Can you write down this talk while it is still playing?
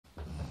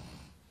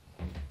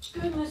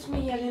Goodness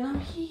me, Elin, I'm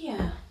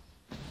here.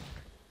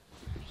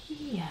 I'm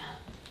here.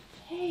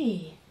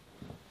 Hey,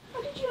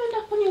 how did you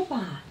end up on your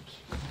back?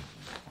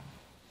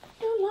 I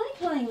don't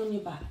like lying on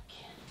your back.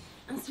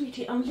 And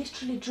sweetie, I'm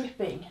literally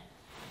dripping.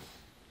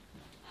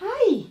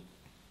 Hi.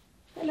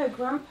 Hello,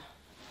 Grump.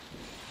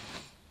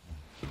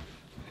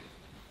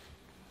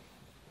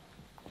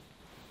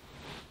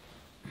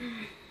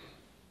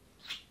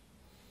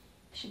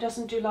 She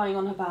doesn't do lying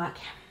on her back.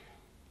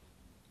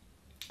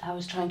 I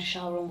was trying to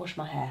shower and wash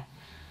my hair,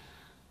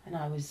 and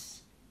I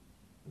was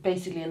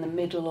basically in the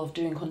middle of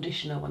doing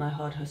conditioner when I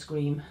heard her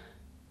scream.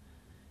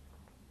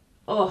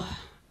 Oh,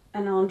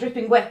 and now I'm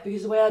dripping wet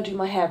because the way I do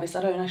my hair is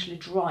I don't actually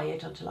dry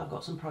it until I've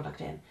got some product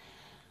in.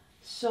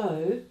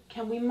 So,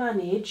 can we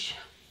manage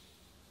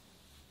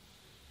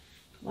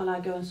while I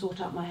go and sort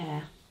out my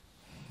hair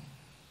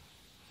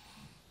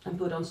and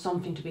put on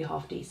something to be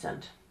half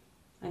decent?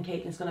 And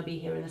Caitlin's going to be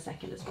here in a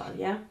second as well,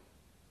 yeah?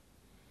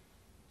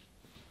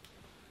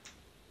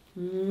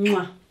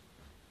 Mwah.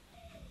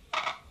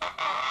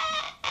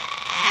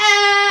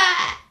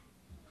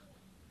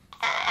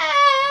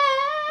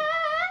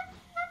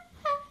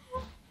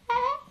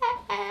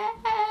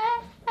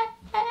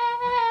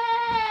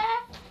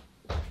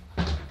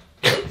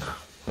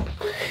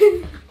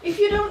 If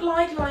you don't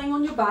like lying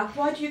on your back,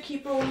 why do you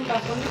keep rolling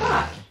back on your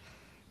back?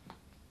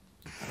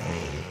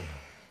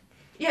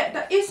 Yeah,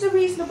 that is a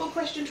reasonable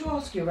question to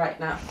ask you right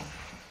now.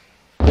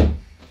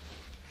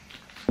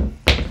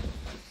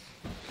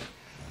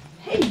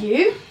 Hey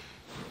you.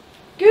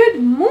 Good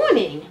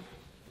morning.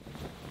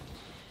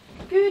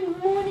 Good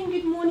morning,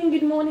 good morning,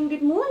 good morning,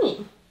 good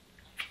morning.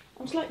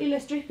 I'm slightly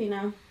less drippy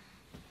now.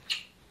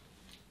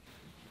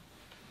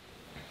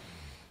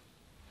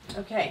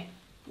 Okay,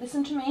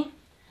 listen to me.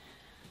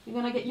 We're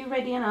going to get you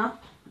ready and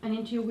up and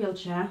into your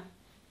wheelchair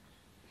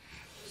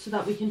so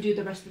that we can do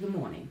the rest of the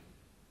morning.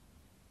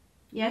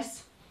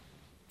 Yes?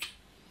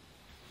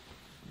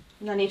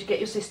 And I need to get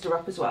your sister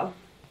up as well.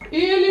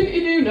 Elin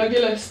Iduna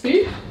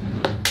Gillespie.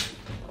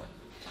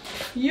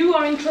 You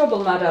are in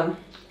trouble, madam.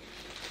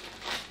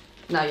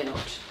 No, you're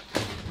not.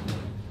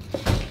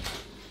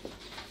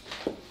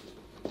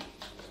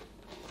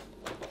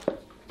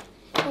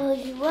 Well,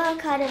 you were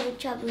kind of in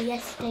trouble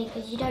yesterday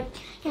because you had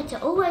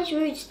to always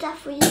ruin stuff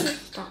for your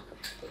sister.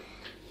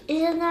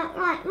 Isn't that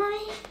right,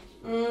 Mummy?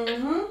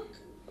 Mm-hmm.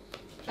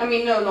 I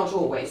mean, no, not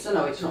always. So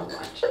no, it's not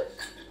right.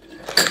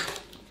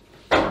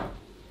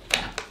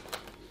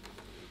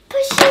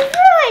 But she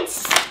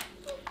ruins.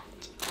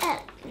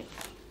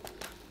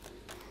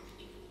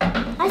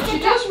 She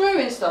does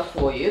ruin stuff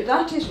for you.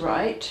 That is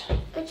right.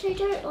 But I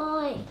don't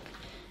like.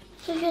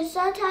 Because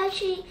sometimes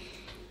she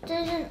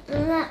doesn't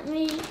let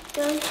me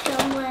go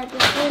somewhere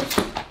because.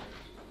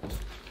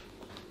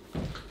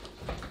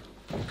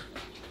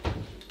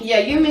 Yeah,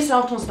 you miss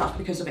out on stuff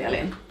because of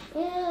Elin.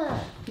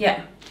 Yeah.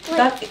 Yeah,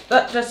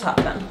 that does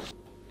happen.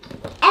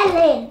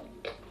 Elin!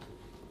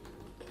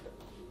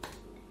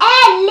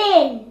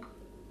 Elin!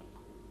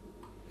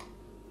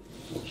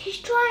 She's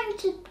trying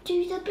to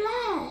do the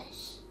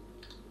blurs.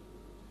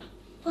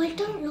 What I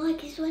don't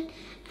like is when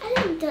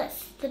Elin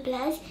does the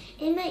blurs,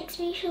 it makes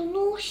me feel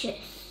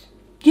nauseous.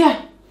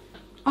 Yeah,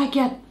 I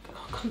get.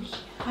 Oh, come here.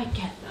 I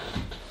get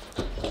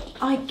that.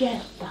 I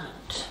get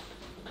that.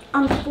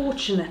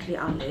 Unfortunately,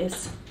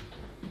 Alice,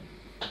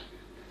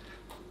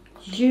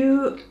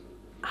 you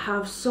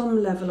have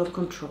some level of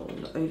control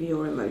over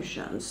your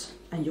emotions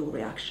and your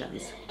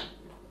reactions.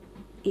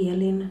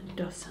 Elin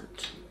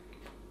doesn't.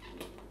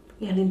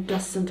 Elin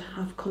doesn't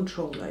have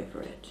control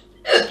over it.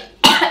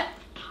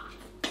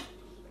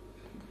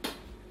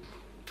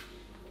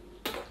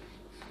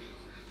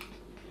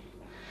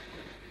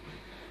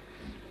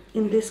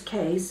 In this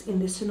case, in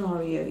this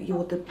scenario,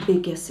 you're the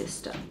bigger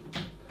sister.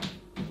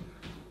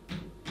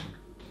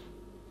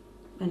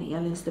 And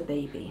Elin's the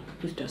baby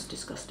who does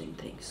disgusting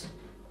things.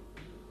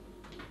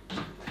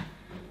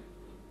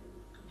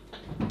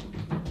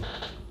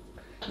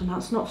 And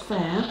that's not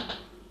fair.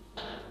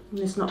 And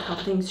it's not how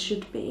things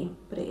should be,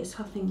 but it is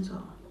how things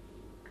are.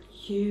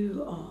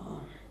 You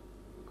are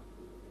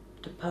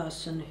the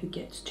person who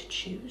gets to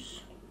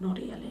choose, not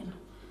Elin.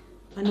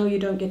 I know you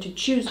don't get to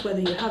choose whether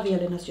you have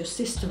Elin as your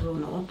sister or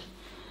not,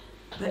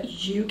 but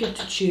you get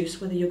to choose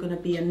whether you're going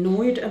to be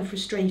annoyed and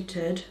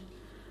frustrated,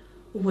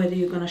 or whether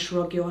you're going to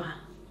shrug your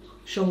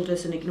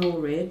shoulders and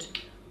ignore it,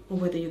 or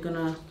whether you're going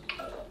to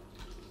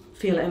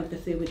feel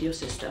empathy with your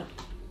sister.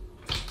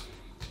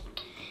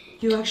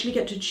 You actually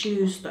get to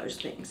choose those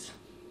things.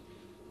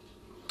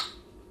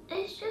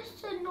 It's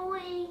just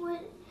annoying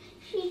when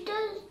she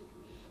does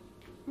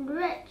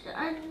retch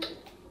and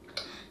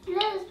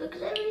blurs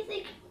because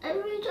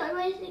every time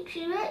I think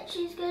she retch,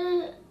 she's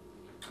gonna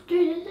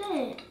do the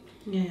thing.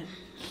 Yeah.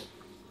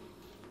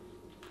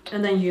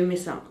 And then you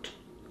miss out.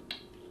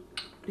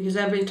 Because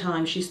every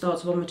time she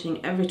starts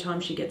vomiting, every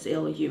time she gets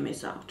ill, you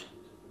miss out.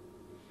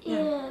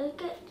 Yeah,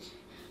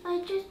 I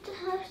just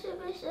have to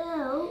miss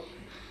out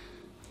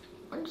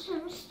on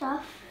some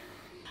stuff.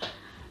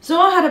 So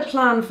I had a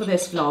plan for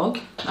this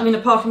vlog. I mean,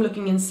 apart from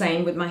looking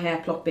insane with my hair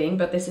plopping,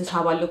 but this is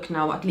how I look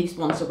now at least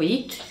once a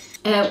week.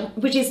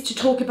 which is to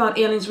talk about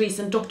Elin's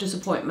recent doctor's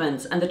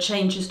appointments and the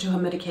changes to her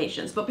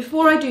medications. But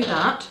before I do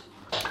that,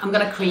 I'm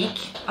going to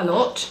creak a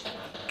lot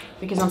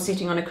because I'm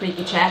sitting on a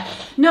creaky chair.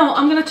 No,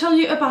 I'm going to tell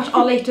you about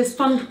our latest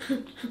fun...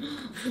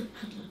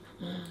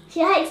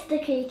 She likes the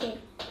creaking.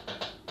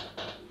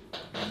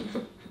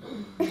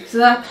 So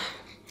that...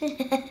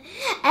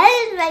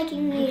 Elin's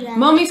making me laugh.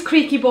 Mommy's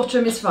creaky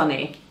bottom is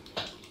funny.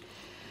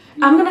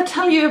 I'm going to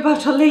tell you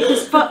about our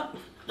latest fun...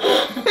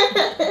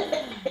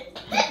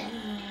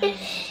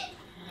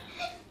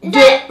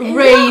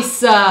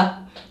 Racer.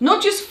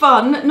 Not just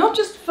fun,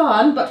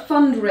 but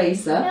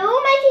fundraiser. We're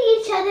all making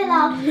each other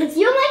laugh.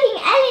 You're making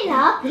Elin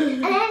laugh,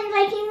 and Elin's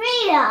making me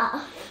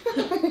laugh.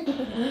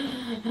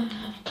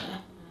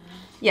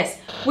 Yes,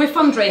 we're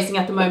fundraising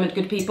at the moment,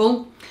 good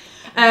people,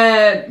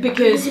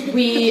 because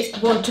we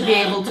want to be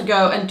able to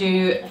go and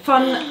do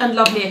fun and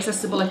lovely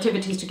accessible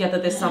activities together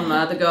this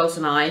summer, the girls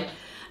and I.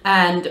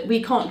 And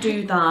we can't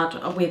do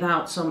that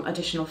without some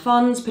additional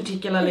funds,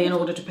 particularly in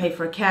order to pay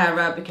for a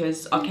carer,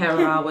 because our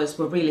carer hours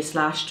were really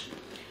slashed.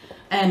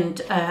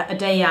 And a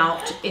day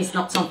out is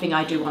not something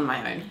I do on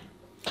my own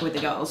with the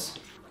girls.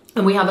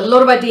 And we have a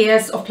lot of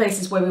ideas of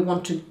places where we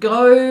want to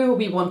go.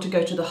 We want to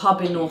go to the Hub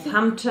in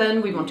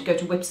Northampton. We want to go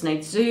to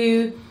Whipsnade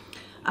Zoo.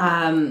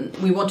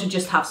 We want to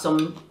just have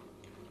some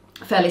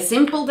fairly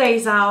simple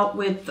days out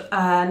with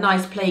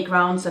nice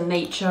playgrounds and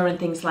nature and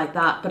things like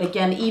that. But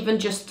again, even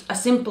just a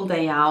simple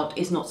day out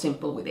is not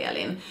simple with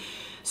Elin.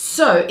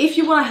 So if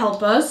you want to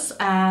help us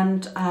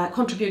and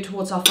contribute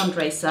towards our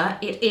fundraiser,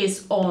 it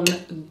is on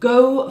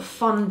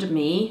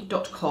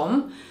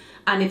gofundme.com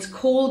and it's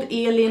called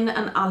Elin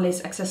and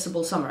Alice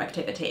Accessible Summer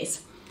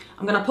Activities.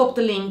 I'm going to pop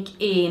the link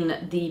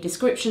in the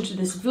description to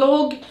this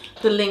vlog.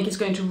 The link is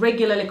going to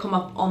regularly come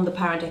up on the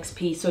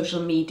ParentXP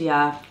social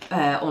media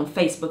on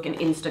Facebook and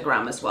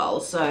Instagram as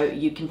well, so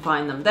you can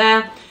find them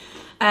there.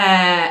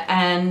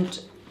 And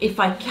if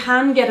I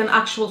can get an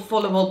actual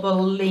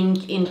followable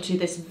link into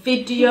this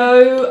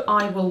video,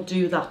 I will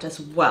do that as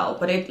well.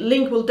 But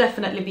link will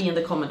definitely be in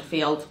the comment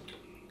field.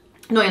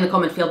 Not in the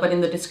comment field, but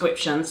in the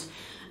descriptions.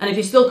 And if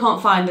you still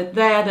can't find it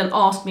there, then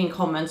ask me in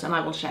comments and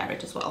I will share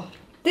it as well.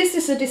 This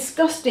is a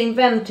disgusting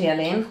vent,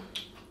 Elin.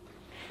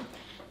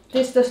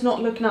 This does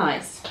not look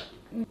nice.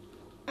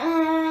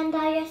 And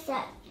I guess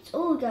that's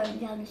all going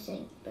down the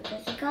sink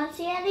because I can't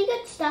see any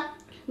good stuff.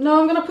 No,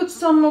 I'm going to put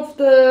some of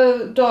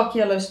the dark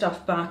yellow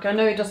stuff back. I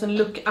know it doesn't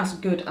look as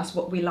good as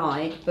what we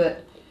like,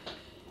 but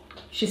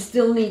she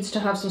still needs to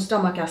have some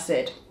stomach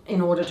acid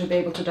in order to be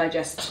able to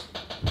digest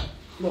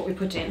what we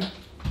put in.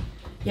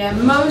 Yeah,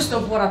 most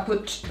of what I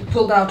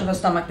pulled out of her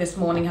stomach this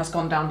morning has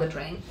gone down the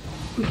drain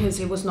because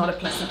it was not a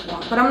pleasant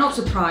one. But I'm not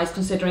surprised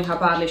considering how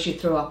badly she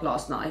threw up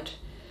last night.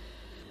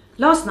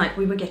 Last night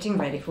we were getting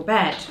ready for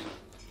bed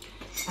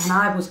and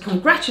I was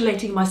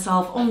congratulating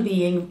myself on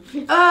being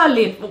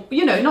early,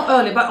 you know, not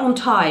early, but on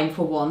time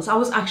for once. I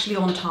was actually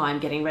on time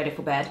getting ready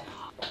for bed.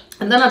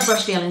 And then I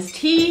brushed Elin's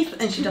teeth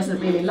and she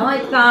doesn't really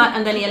like that.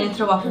 And then Elin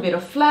threw up a bit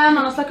of phlegm and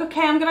I was like,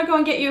 okay, I'm gonna go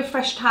and get you a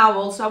fresh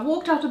towel. So I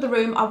walked out of the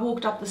room, I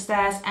walked up the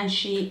stairs and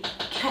she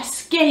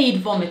cascade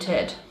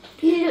vomited.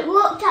 You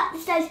walked up the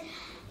stairs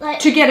like...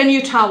 To get a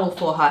new towel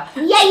for her.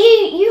 Yeah,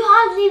 you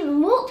hardly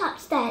even walked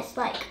upstairs.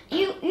 Like,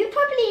 you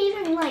probably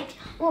even like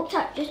walked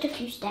up just a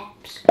few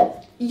steps.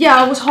 Yeah,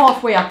 I was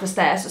halfway up the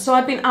stairs. So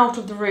I'd been out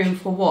of the room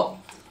for what,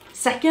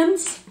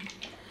 seconds?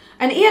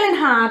 And Elin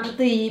had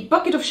the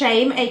bucket of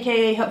shame,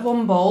 aka her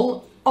vom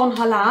bowl, on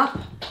her lap.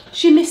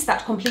 She missed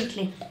that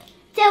completely.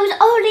 There was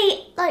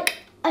only like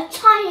a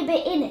tiny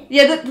bit in it.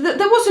 Yeah,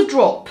 there was a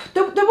drop.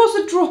 There was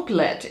a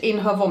droplet in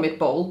her vomit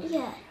bowl.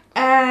 Yeah.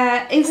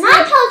 Instead, and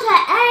I told her,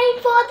 aim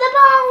for the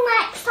bowl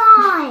next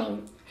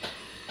time.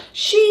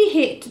 She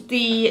hit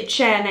the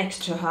chair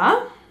next to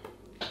her.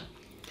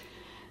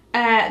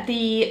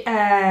 The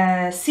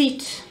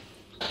seat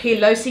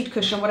pillow, seat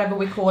cushion, whatever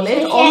we call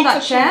it, on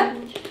that chair.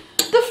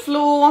 The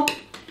floor,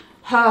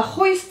 her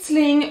hoist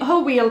sling, her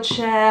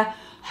wheelchair,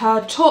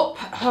 her top,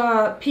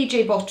 her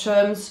PJ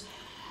bottoms,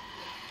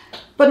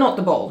 but not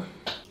the bowl.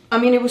 I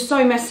mean, it was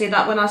so messy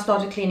that when I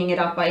started cleaning it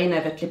up, I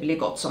inevitably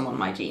got some on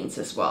my jeans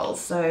as well.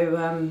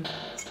 So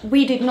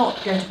we did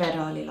not go to bed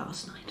early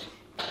last night.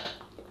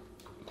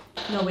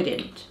 No, we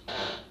didn't.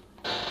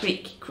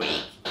 Creak,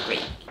 creak,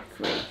 creak,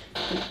 creak,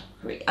 creak,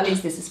 creak. At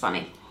least this is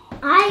funny.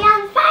 I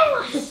am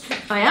famous.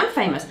 I am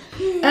famous.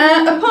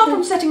 Apart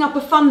from setting up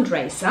a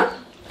fundraiser,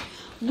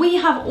 we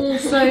have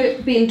also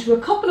been to a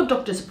couple of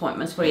doctor's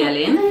appointments for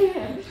Elin,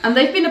 and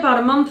they've been about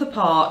a month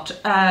apart,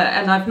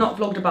 and I've not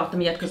vlogged about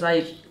them yet because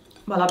I've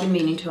been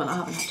meaning to and I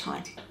haven't had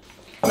time.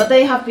 But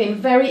they have been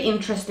very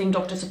interesting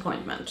doctor's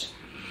appointment.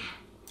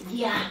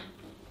 Yeah.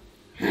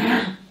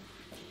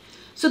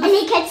 So and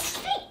he can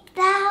speak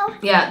now.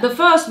 Yeah, the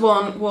first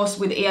one was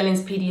with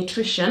Elin's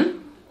paediatrician,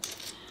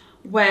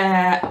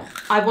 where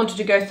I wanted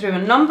to go through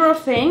a number of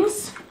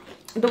things.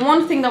 The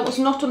one thing that was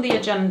not on the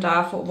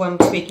agenda for when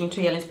speaking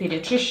to Elin's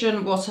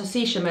paediatrician was her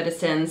seizure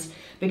medicines,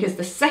 because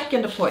the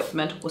second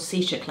appointment was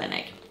seizure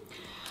clinic.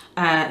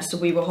 So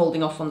we were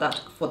holding off on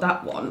that for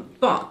that one.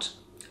 But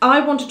I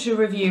wanted to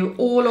review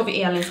all of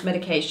Elin's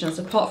medications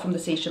apart from the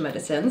seizure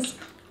medicines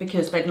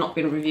because they'd not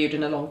been reviewed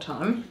in a long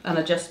time, and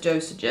adjust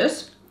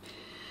dosages,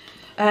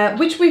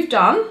 which we've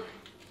done.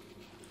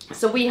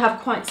 So we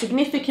have quite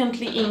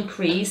significantly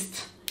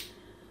increased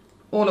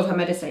all of her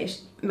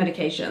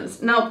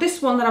medications. Now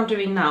this one that I'm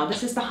doing now,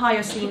 this is the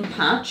hyoscine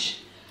patch,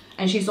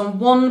 and she's on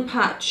one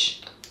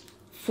patch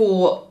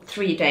for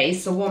 3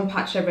 days, so one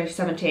patch every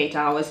 78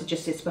 hours. It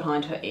just sits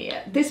behind her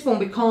ear. This one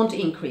we can't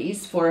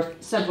increase for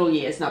several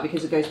years now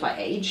because it goes by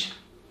age,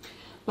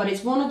 but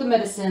it's one of the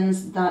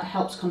medicines that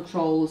helps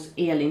controls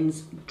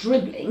Elin's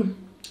dribbling.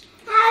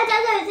 I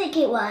don't think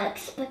it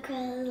works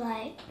because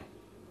like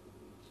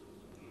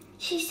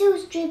she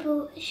still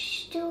dribbles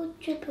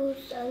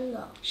a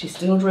lot. She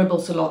still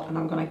dribbles a lot, and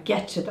I'm going to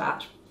get to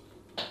that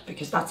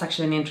because that's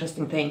actually an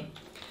interesting thing.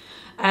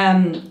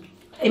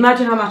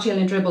 Imagine how much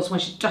Elin dribbles when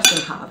she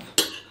doesn't have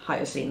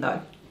hyoscine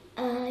though.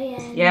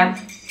 Yeah. Yeah.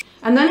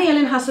 And then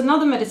Elin has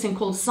another medicine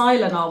called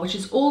Silenar, which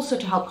is also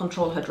to help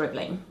control her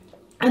dribbling.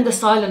 And the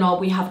Silenar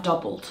we have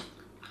doubled.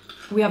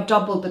 We have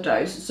doubled the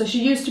dose. So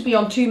she used to be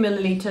on 2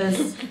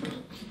 milliliters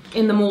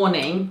in the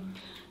morning,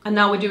 and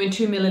now we're doing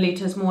 2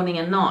 milliliters morning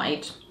and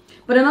night.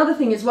 But another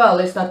thing as well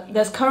is that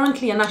there's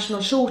currently a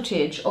national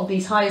shortage of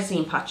these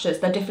hyoscine patches.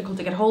 They're difficult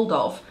to get hold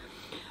of.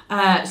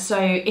 So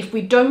if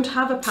we don't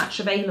have a patch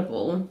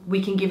available,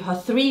 we can give her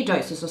 3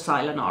 doses of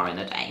Silenar in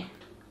a day.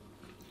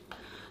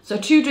 So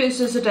 2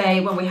 doses a day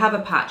when we have a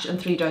patch, and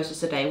 3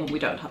 doses a day when we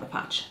don't have a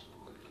patch.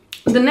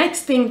 The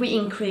next thing we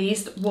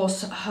increased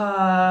was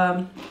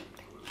her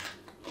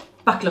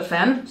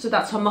baclofen, so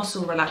that's her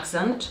muscle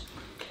relaxant.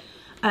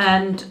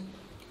 And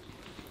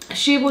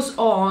she was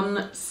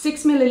on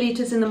 6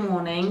 milliliters in the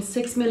morning,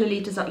 6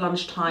 milliliters at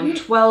lunchtime,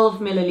 12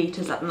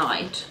 milliliters at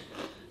night.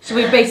 So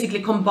we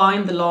basically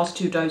combined the last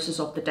 2 doses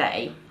of the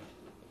day.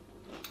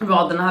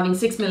 Rather than having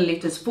 6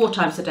 milliliters 4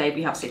 times a day,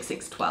 we have 6,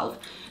 6, 12.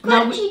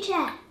 Crunchy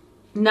chair.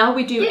 Now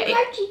we do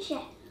crunchy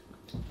chair.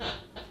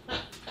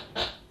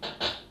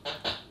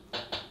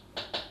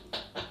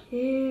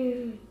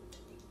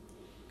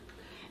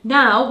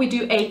 Now we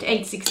do 8,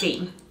 8,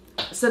 16.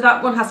 So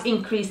that one has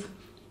increased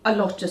a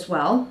lot as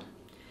well.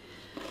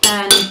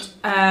 And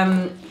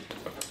her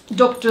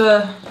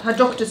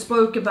doctor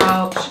spoke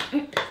about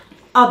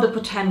other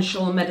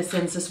potential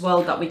medicines as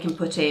well that we can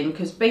put in,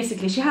 because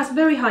basically she has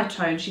very high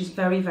tone. She's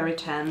very, very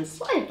tense.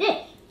 What is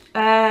this?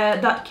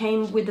 That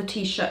came with the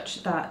t-shirt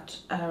that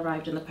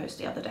arrived in the post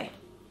the other day.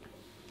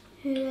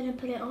 Who's going to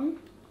put it on?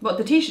 What,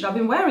 the t-shirt? I've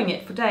been wearing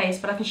it for days,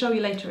 but I can show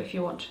you later if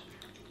you want.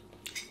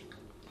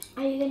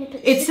 Are you going to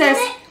put it says,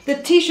 the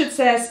t-shirt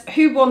says,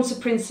 "Who wants a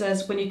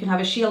princess when you can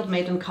have a shield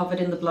maiden covered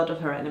in the blood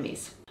of her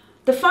enemies?"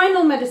 The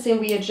final medicine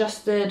we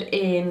adjusted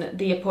in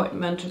the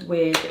appointment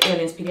with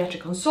Elin's paediatric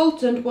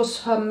consultant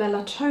was her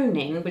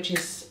melatonin, which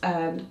is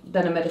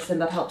then a medicine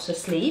that helps her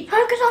sleep.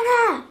 Focus on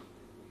her!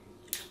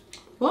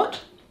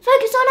 What?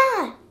 Focus on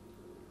her!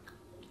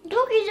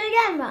 Talking to the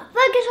camera.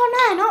 Focus on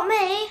her, not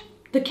me.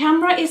 The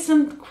camera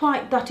isn't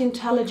quite that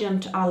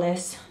intelligent,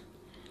 Alice.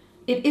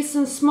 It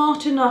isn't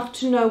smart enough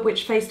to know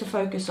which face to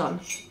focus on.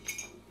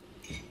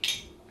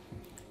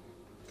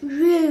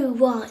 You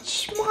want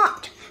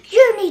smart.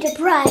 You need a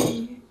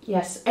brain.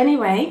 Yes,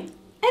 anyway,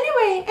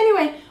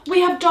 we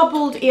have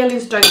doubled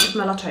Elin's dose of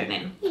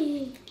melatonin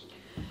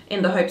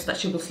in the hopes that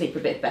she will sleep a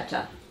bit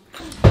better.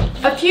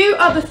 A few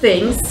other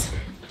things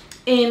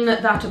in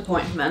that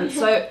appointment.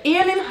 So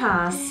Elin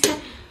has,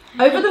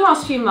 over the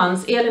last few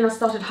months, Elin has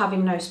started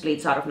having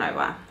nosebleeds out of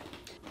nowhere.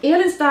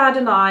 Elin's dad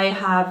and I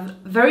have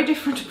very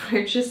different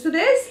approaches to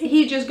this.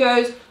 He just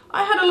goes,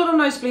 "I had a lot of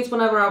nosebleeds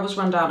whenever I was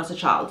run down as a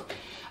child."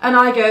 And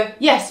I go,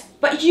 "Yes,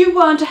 but you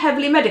weren't a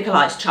heavily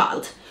medicalised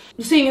child."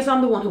 Seeing as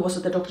I'm the one who was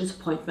at the doctor's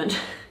appointment,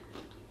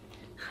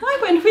 I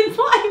went with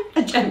my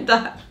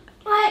agenda.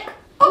 Like,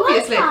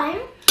 obviously. one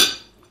time,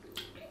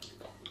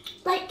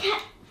 like,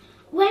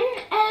 when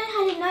Elin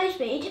had a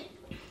nosebleed,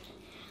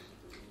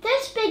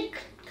 this big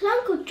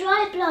clump of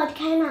dry blood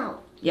came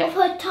out of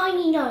her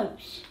tiny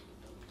nose.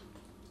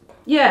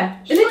 Yeah.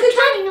 She's got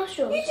tiny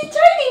nostrils. It's a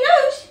tiny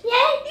nose.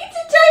 Yeah. It's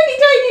a tiny,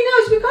 tiny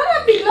nose. We can't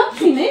have big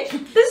lumps in it.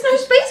 There's no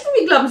space for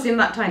big lumps in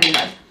that tiny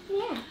nose.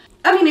 Yeah.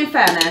 I mean, in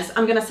fairness,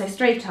 I'm going to say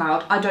straight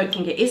out, I don't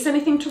think it is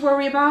anything to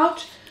worry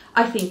about.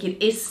 I think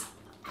it is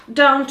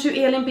down to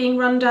Elin being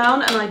run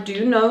down, and I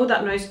do know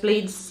that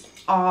nosebleeds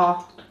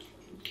are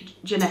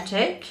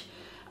genetic.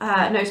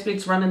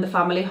 Nosebleeds run in the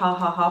family, ha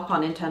ha ha,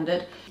 pun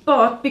intended.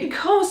 But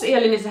because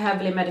Elin is a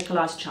heavily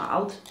medicalised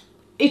child,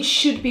 it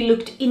should be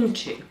looked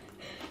into.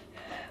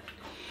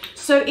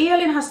 So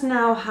Elin has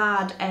now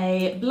had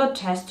a blood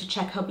test to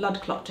check her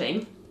blood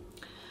clotting.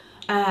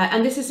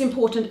 And this is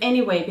important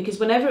anyway, because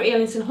whenever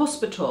Elin's in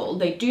hospital,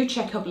 they do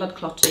check her blood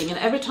clotting, and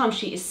every time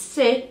she is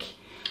sick,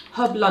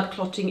 her blood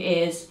clotting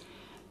is,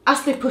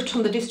 as they put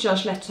on the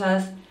discharge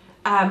letters,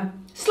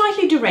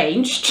 slightly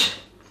deranged.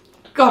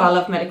 God, I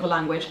love medical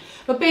language.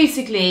 But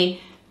basically,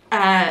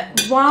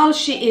 while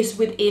she is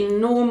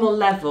within normal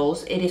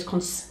levels,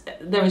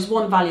 there is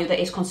one value that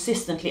is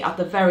consistently at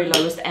the very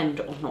lowest end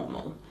of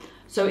normal.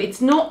 So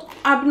it's not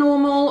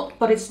abnormal,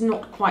 but it's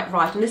not quite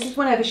right. And this is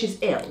whenever she's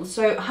ill.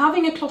 So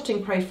having a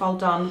clotting profile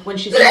done when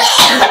she's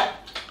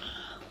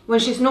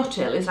not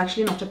ill is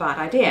actually not a bad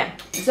idea.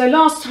 So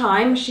last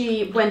time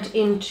she went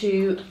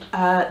into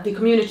the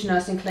community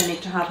nursing clinic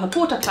to have her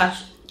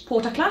portacath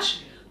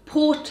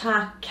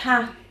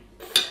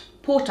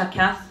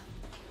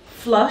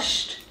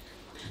flushed.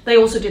 They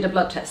also did a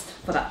blood test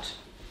for that.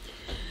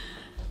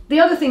 The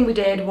other thing we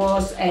did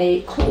was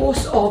a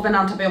course of an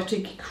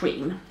antibiotic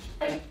cream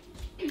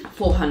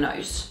for her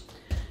nose,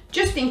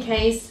 just in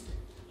case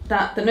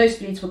that the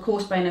nosebleeds were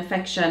caused by an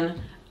infection,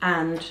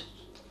 and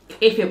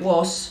if it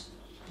was,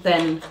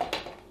 then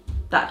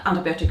that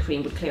antibiotic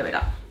cream would clear it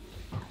up.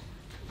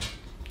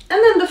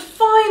 And then the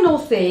final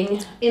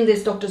thing in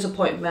this doctor's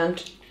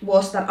appointment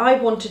was that I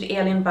wanted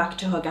Elin back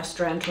to her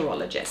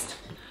gastroenterologist.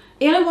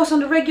 Elin was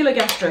under regular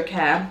gastro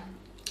care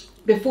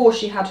before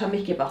she had her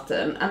Mickey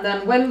button, and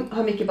then when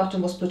her Mickey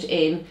button was put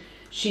in,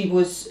 she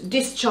was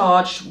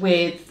discharged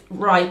with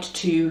right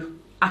to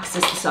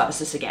access the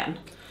services again.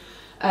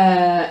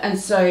 And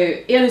so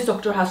Elin's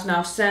doctor has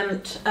now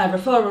sent a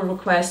referral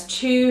request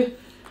to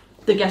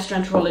the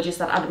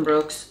gastroenterologist at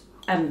Addenbrooke's,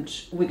 and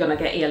we're gonna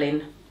get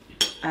Elin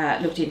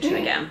looked into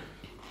again.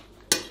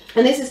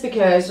 And this is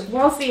because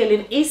whilst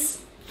Elin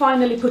is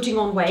finally putting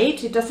on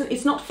weight,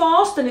 it's not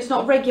fast and it's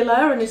not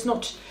regular and it's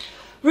not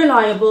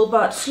reliable,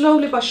 but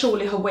slowly but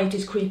surely her weight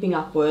is creeping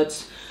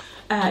upwards.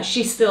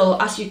 She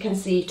still, as you can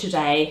see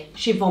today,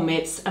 she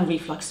vomits and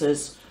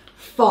refluxes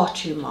far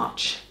too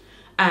much,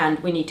 and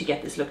we need to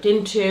get this looked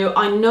into.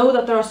 I know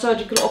that there are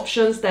surgical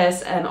options.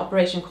 There's an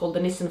operation called the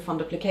Nissen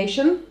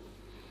fundoplication,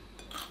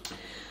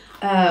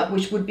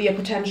 which would be a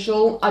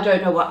potential. I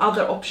don't know what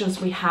other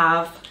options we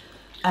have.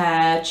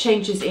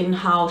 Changes in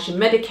how she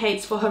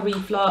medicates for her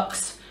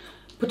reflux,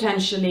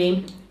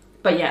 potentially.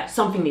 But yeah,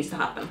 something needs to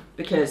happen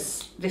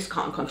because this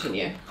can't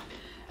continue.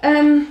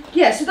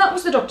 Yeah, so that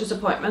was the doctor's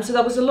appointment. So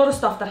there was a lot of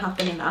stuff that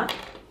happened in that.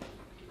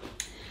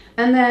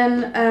 And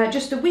then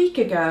just a week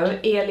ago,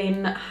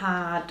 Elin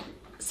had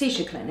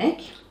seizure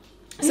clinic.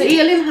 So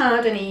Elin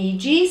had an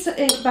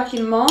EEG back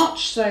in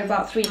March, so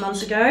about 3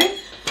 months ago.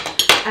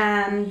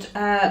 And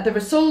the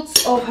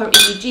results of her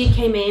EEG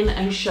came in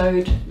and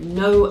showed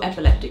no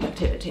epileptic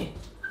activity.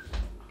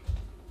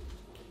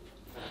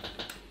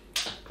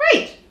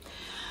 Great!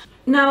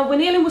 Now,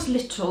 when Elin was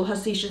little, her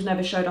seizures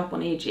never showed up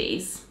on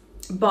EEGs,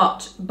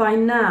 but by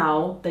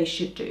now they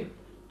should do.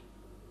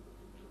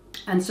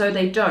 And so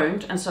they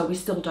don't, and so we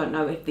still don't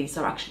know if these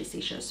are actually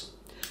seizures.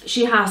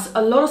 She has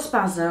a lot of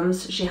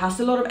spasms, she has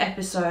a lot of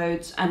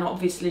episodes, and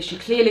obviously she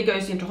clearly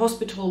goes into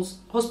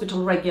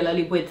hospital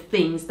regularly with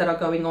things that are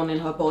going on in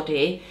her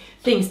body,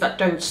 things that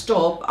don't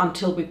stop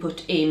until we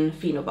put in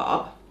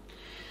phenobarb.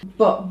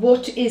 But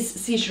what is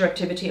seizure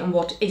activity and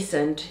what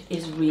isn't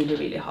is really,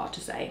 really hard to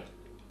say.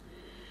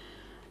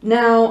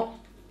 Now,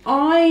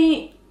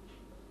 I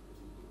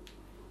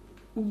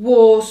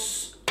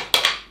was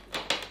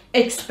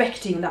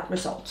expecting that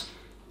result.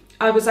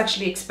 I was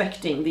actually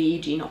expecting the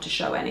EEG not to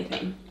show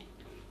anything.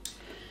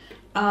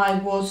 I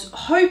was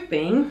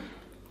hoping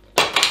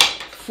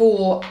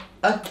for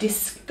a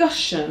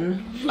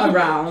discussion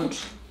around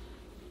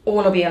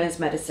all of Elin's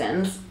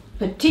medicines,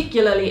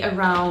 particularly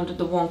around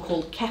the one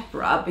called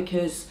Keppra,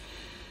 because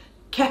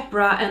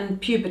Keppra and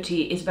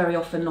puberty is very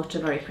often not a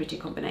very pretty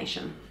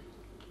combination.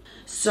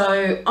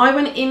 So I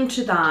went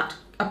into that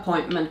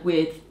appointment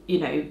with, you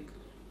know,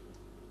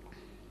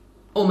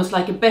 almost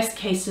like a best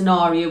case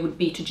scenario would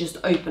be to just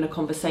open a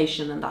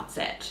conversation and that's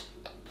it.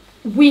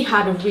 We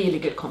had a really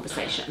good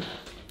conversation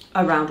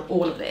around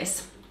all of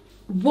this.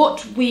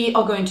 What we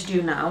are going to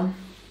do now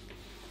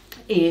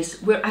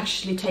is we're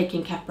actually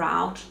taking Keppra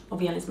out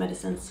of Elin's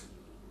medicines.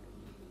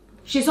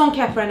 She's on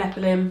Keppra and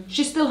Epilim.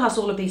 She still has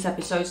all of these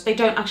episodes. They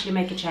don't actually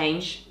make a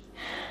change.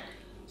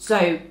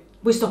 So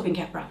we're stopping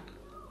Keppra.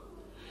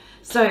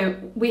 So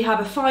we have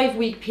a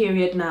 5-week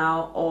period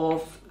now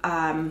of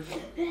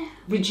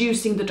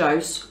reducing the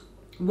dose,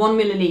 1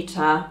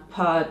 milliliter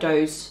per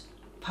dose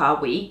per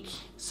week.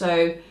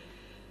 So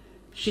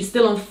she's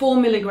still on 4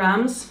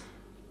 milligrams,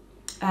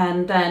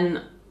 and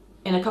then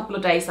in a couple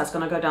of days that's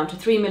going to go down to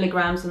 3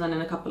 milligrams, and then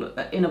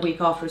in a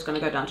week after it's going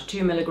to go down to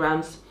 2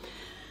 milligrams.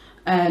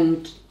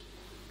 And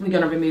we're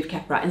going to remove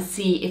Keppra and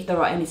see if there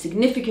are any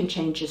significant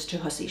changes to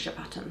her seizure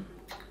pattern.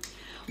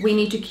 We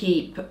need to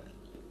keep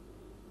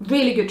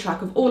really good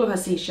track of all of her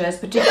seizures,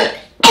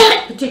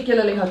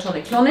 particularly her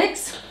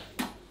tonic-clonics.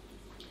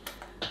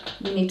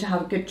 We need to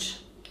have a good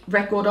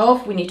record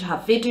of, we need to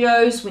have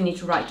videos, we need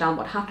to write down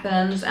what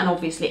happens, and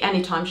obviously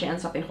anytime she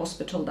ends up in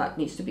hospital that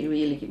needs to be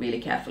really, really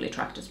carefully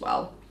tracked as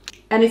well.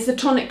 And it's the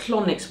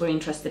tonic-clonics we're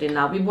interested in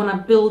now. We want to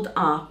build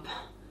up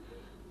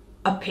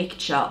a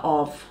picture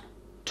of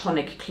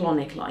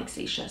tonic-clonic-like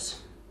seizures.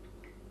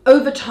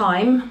 Over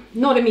time,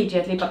 not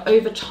immediately, but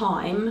over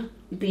time,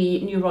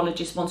 the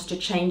neurologist wants to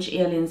change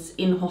Elin's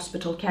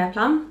in-hospital care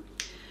plan,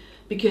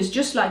 because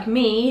just like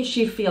me,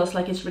 she feels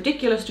like it's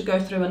ridiculous to go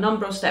through a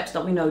number of steps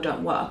that we know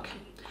don't work.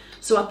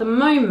 So at the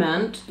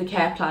moment, the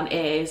care plan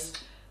is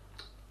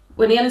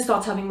When Elin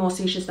starts having more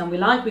seizures than we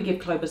like, we give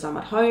clobazam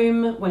at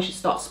home. When she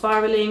starts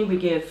spiraling, we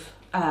give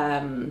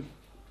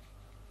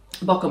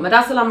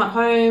bocomadazolam at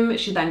home.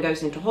 She then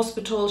goes into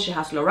hospital. She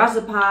has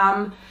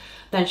lorazepam.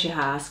 Then she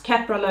has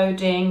Keppra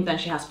loading. Then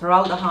she has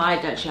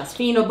paraldehyde. Then she has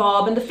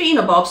phenobarb. And the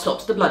phenobarb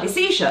stops the bloody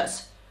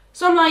seizures.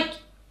 So I'm like,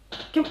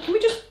 can we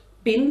just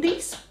bin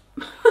these?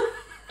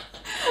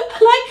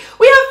 Like,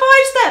 we have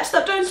 5 steps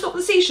that don't stop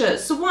the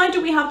seizures. So why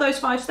do we have those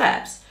 5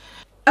 steps?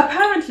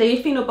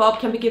 Apparently, phenobarb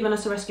can be given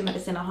as a rescue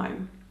medicine at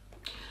home.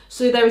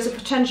 So there is a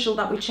potential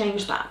that we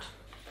change that.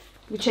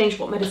 We change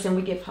what medicine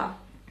we give her.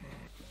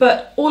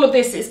 But all of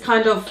this is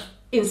kind of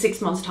in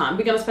 6 months' time.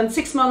 We're going to spend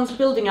 6 months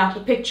building up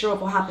a picture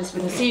of what happens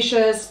with the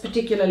seizures,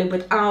 particularly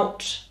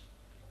without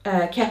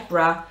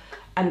Keppra,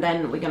 and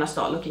then we're going to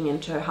start looking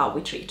into how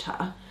we treat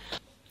her.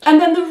 And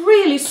then the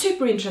really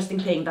super interesting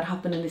thing that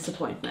happened in this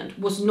appointment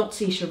was not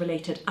seizure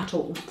related at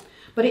all.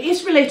 But it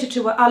is related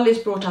to what Alice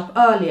brought up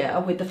earlier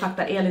with the fact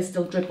that Elin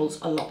still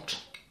dribbles a lot.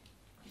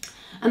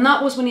 And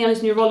that was when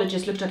Elin's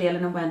neurologist looked at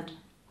Elin and went,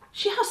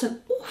 she has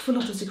an awful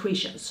lot of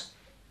secretions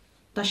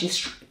that she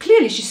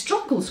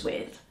struggles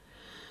with.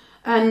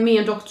 And me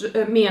and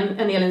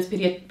Elin's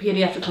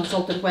paediatric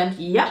consultant went,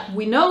 yeah,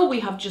 we know, we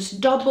have just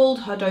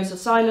doubled her dose of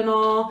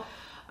Silinar.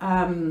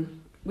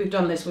 We've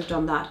done this, we've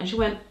done that. And she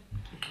went,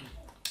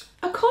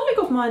 a colleague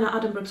of mine at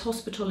Addenbrooke's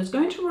Hospital is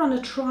going to run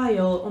a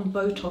trial on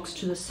botox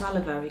to the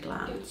salivary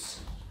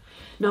glands.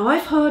 Now,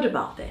 I've heard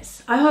about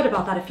this. I heard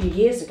about that a few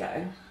years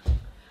ago.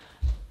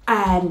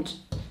 And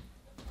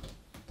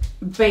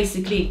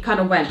basically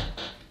kind of went,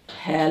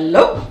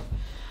 hello?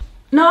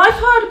 Now, I've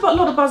heard a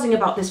lot of buzzing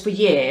about this for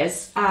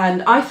years,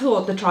 and I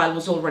thought the trial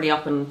was already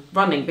up and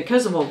running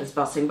because of all this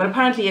buzzing, but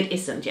apparently it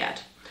isn't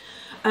yet.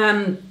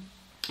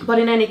 But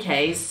in any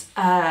case,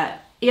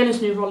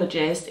 Elin's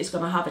neurologist is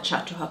going to have a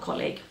chat to her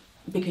colleague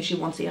because she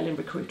wants Elin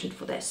recruited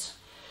for this.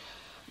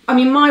 I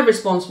mean, my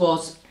response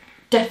was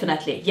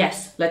definitely,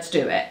 yes, let's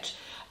do it.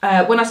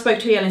 When I spoke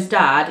to Elin's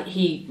dad,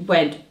 he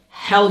went,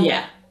 hell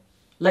yeah,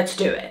 let's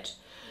do it.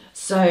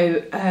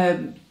 So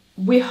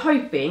we're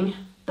hoping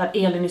that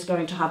Elin is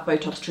going to have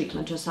botox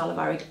treatment to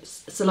salivary,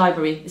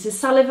 is it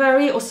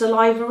salivary or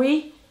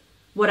salivary?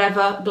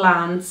 Whatever,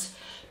 glands,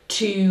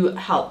 to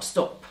help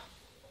stop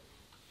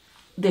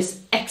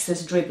this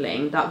excess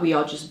dribbling that we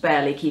are just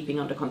barely keeping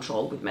under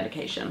control with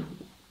medication.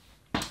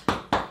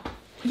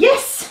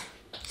 Yes,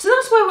 so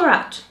that's where we're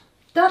at.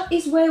 That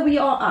is where we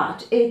are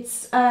at.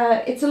 It's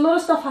a lot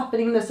of stuff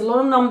happening. There's a lot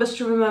of numbers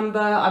to remember.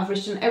 I've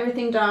written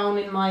everything down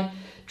in my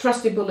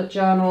trusty bullet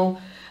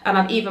journal, and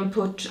I've even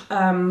put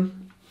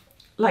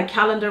like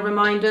calendar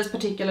reminders,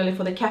 particularly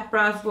for the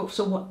Keppra,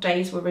 so what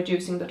days we're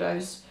reducing the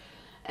dose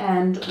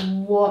and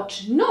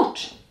what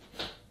not.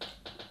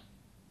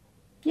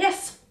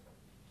 Yes.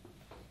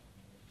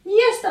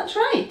 Yes, that's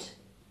right.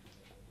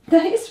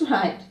 That is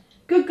right.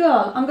 Good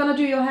girl. I'm going to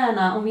do your hair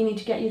now and we need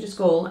to get you to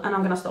school and I'm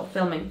going to stop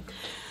filming.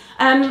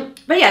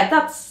 But yeah,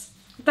 that's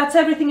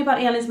everything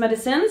about Elin's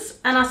medicines.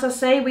 And as I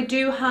say, we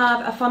do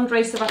have a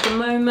fundraiser at the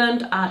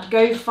moment at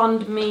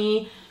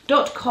gofundme.com,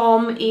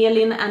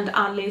 Elin and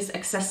Alice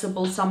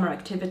Accessible Summer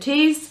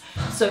Activities.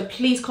 So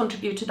please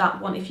contribute to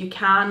that one if you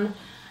can.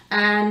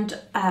 And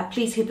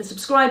please hit the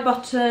subscribe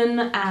button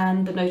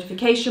and the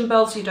notification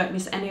bell so you don't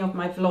miss any of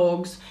my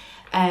vlogs.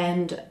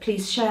 And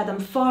please share them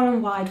far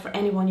and wide for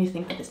anyone you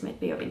think that this might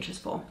be of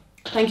interest for.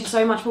 Thank you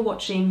so much for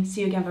watching.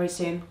 See you again very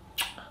soon.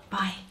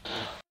 Bye.